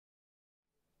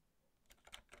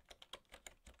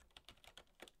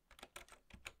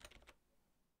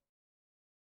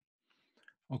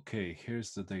Okay,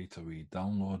 here's the data we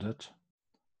downloaded.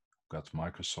 Got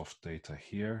Microsoft data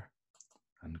here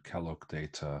and Kellogg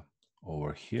data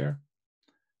over here.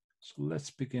 So let's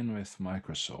begin with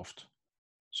Microsoft.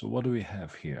 So what do we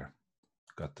have here?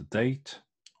 Got the date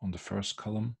on the first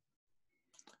column,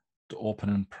 the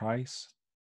opening price,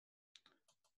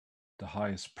 the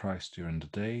highest price during the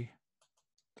day,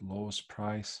 the lowest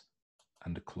price,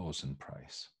 and the closing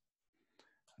price.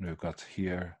 And we've got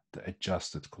here the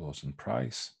adjusted closing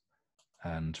price,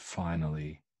 and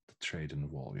finally the trading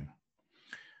volume.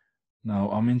 Now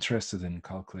I'm interested in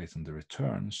calculating the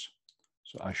returns,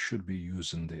 so I should be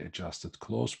using the adjusted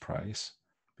close price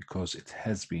because it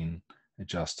has been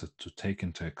adjusted to take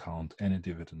into account any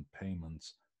dividend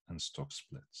payments and stock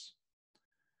splits.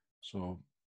 So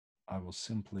I will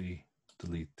simply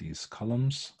delete these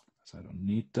columns as I don't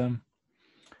need them.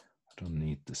 I don't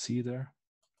need the C there,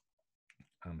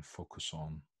 and focus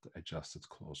on the adjusted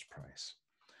close price.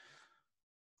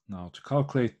 Now to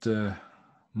calculate the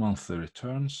monthly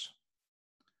returns,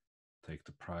 take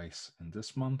the price in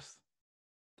this month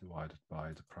divided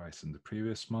by the price in the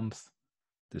previous month.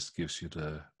 This gives you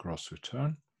the gross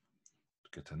return.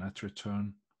 To get a net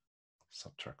return,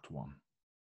 subtract 1.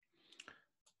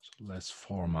 So let's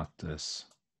format this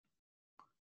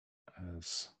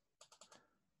as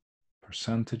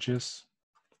percentages,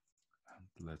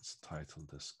 and let's title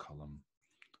this column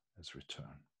as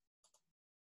return.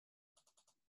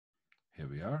 Here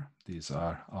we are. These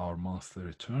are our monthly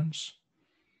returns.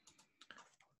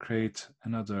 Create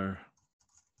another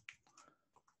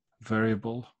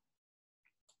variable,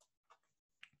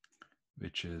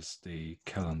 which is the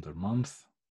calendar month,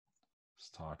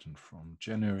 starting from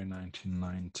January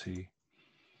 1990,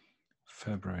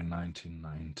 February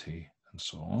 1990, and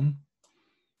so on.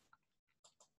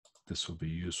 This will be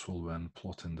useful when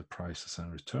plotting the prices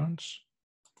and returns.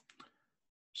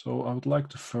 So I would like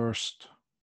to first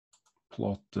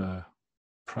plot the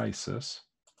prices.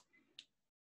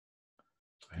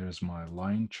 So here's my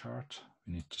line chart.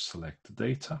 We need to select the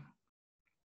data.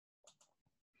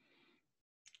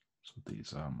 So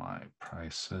these are my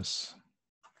prices.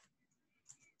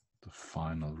 The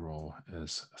final row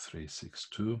is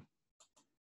 362.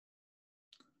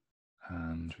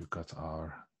 And we've got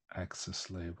our axis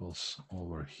labels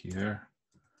over here.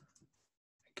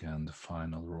 Again, the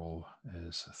final row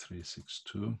is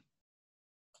 362.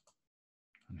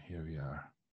 And here we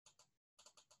are.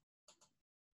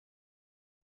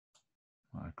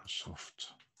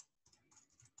 Microsoft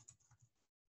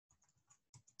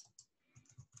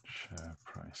share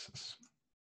prices.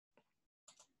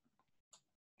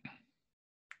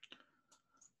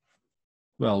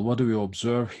 Well, what do we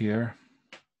observe here?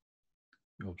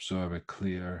 We observe a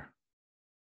clear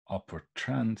upward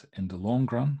trend in the long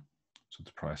run. So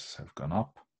the prices have gone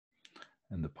up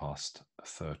in the past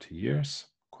 30 years,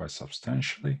 quite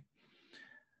substantially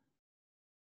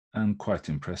and quite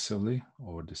impressively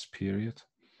over this period.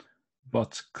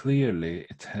 But clearly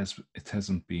it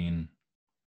hasn't been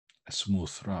a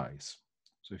smooth rise.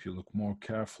 So if you look more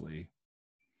carefully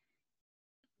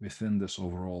within this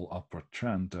overall upward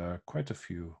trend, there are quite a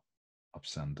few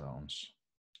ups and downs.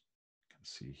 You can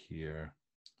see here,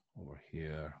 over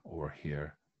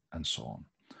here, and so on.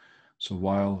 So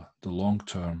while the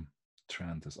long-term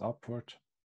trend is upward,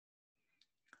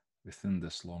 within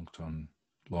this long-term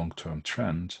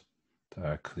trend, there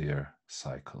are clear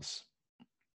cycles.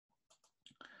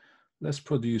 Let's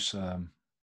produce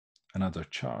another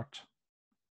chart,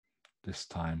 this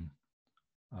time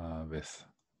with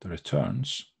the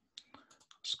returns.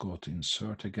 Let's go to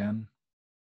Insert again.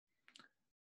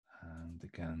 And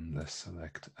again, let's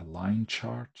select a line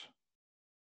chart.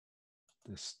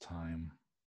 This time,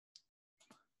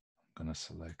 I'm going to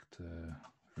select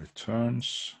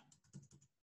returns.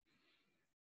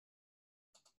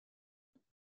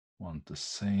 Want the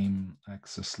same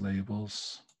axis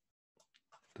labels.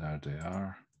 There they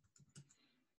are.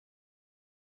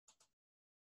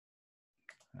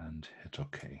 And hit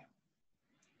OK.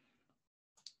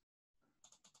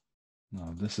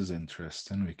 Now this is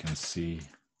interesting. We can see,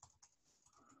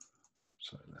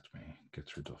 so let me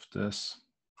get rid of this.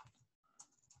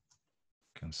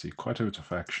 You can see quite a bit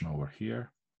of action over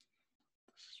here.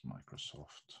 This is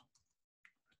Microsoft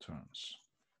returns.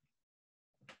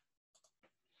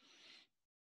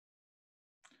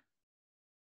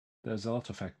 There's a lot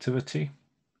of activity.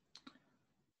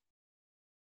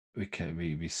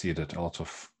 We see that a lot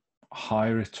of high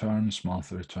returns,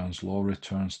 monthly returns, low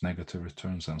returns, negative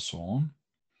returns, and so on.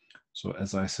 So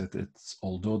as I said,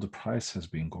 although the price has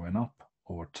been going up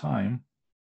over time,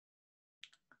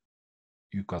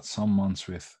 you've got some months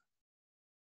with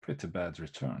pretty bad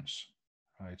returns,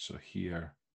 right? So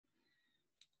here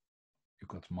you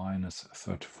got minus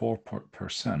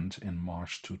 34% in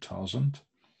March 2000.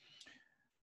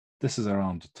 This is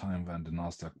around the time when the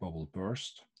Nasdaq bubble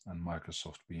burst, and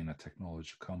Microsoft, being a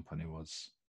technology company,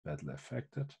 was badly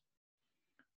affected.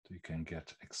 So you can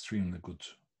get extremely good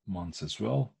months as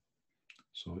well.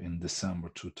 So in December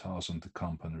 2000, the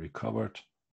company recovered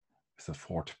with a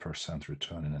 40%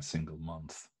 return in a single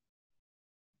month.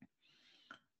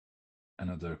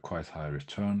 Another quite high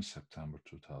return, September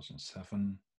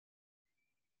 2007.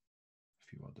 A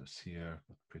few others here,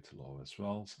 but pretty low as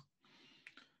well.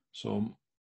 So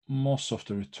most of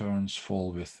the returns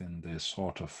fall within this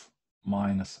sort of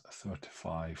minus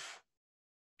 35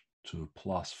 to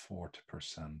plus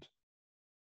 40%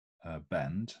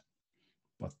 band.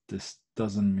 But this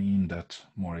doesn't mean that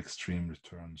more extreme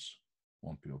returns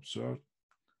won't be observed.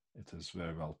 It is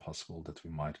very well possible that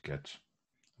we might get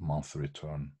a monthly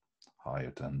return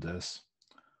higher than this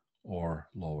or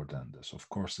lower than this. Of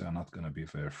course, they are not going to be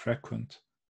very frequent,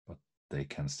 but they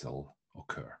can still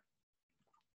occur.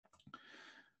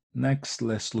 Next,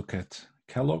 let's look at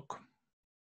Kellogg,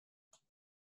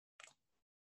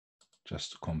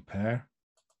 just to compare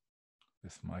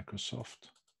with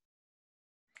Microsoft.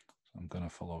 So I'm going to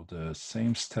follow the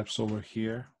same steps over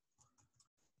here.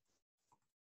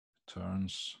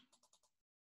 Returns.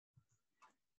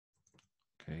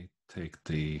 Okay, take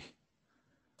the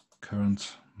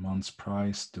current month's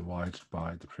price divided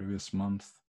by the previous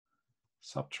month,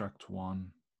 subtract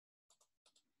 1,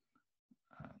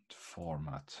 and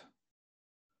format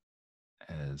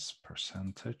as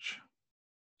percentage.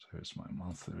 So here's my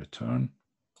monthly return.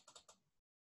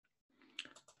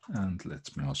 And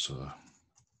let me also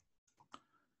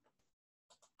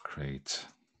create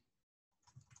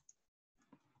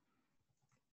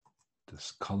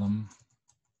this column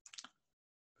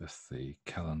with the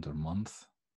calendar month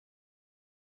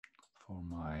for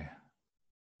my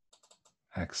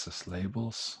axis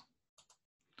labels.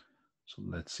 So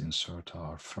let's insert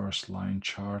our first line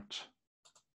chart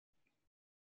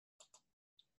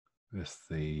with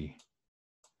the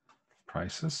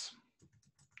prices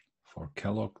for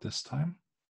Kellogg this time.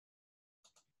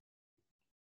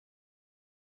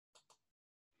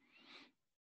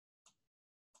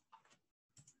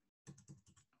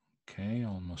 Okay,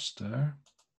 almost there.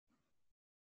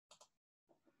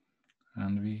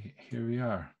 And here we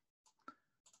are.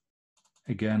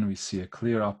 Again, we see a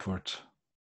clear upward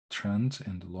trend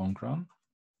in the long run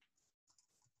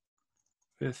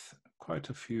with quite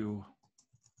a few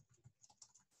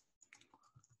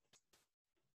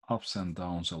ups and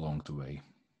downs along the way.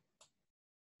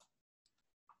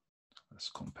 Let's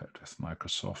compare it with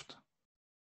Microsoft.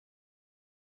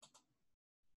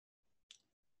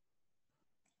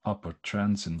 Upward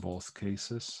trends in both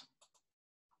cases,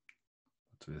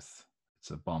 but it's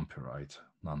a bumpy ride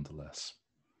nonetheless.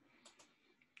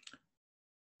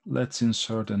 Let's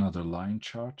insert another line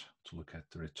chart to look at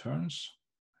the returns.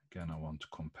 Again, I want to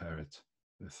compare it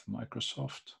with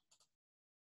Microsoft.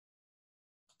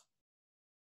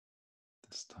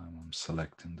 This time I'm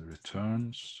selecting the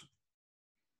returns.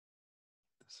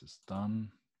 This is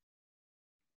done.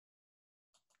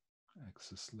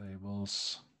 Axis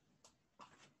labels.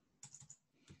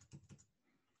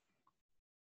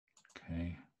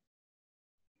 Okay.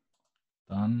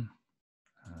 Done.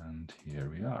 And here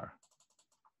we are.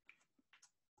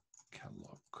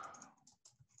 Kellogg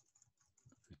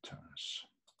returns.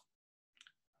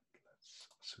 Let's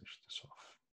switch this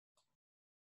off.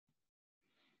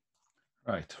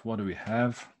 Right, what do we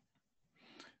have?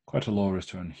 Quite a low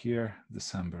return here,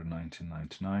 December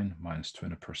 1999, minus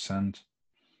 20%.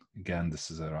 Again, this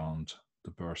is around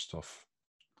the burst of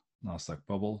Nasdaq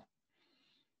bubble.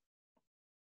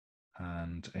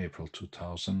 And April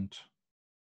 2000.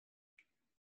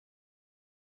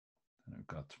 And we've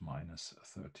got minus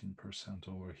 13%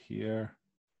 over here,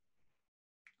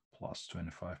 plus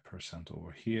 25%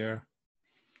 over here.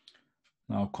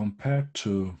 Now, compared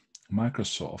to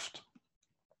Microsoft,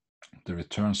 the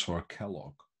returns for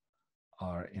Kellogg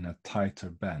are in a tighter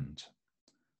band.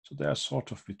 So they are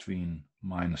sort of between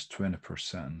minus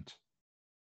 20%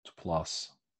 to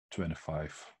plus 25%,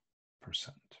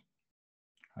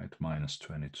 right? Minus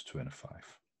 20 to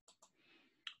 25.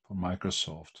 For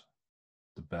Microsoft,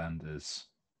 the band is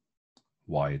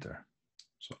wider,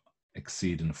 so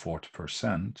exceeding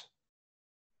 40%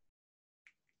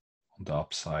 on the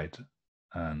upside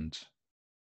and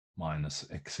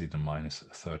exceeding minus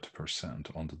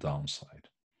 30% on the downside.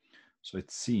 So it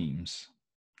seems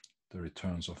the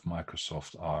returns of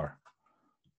Microsoft are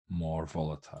more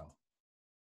volatile.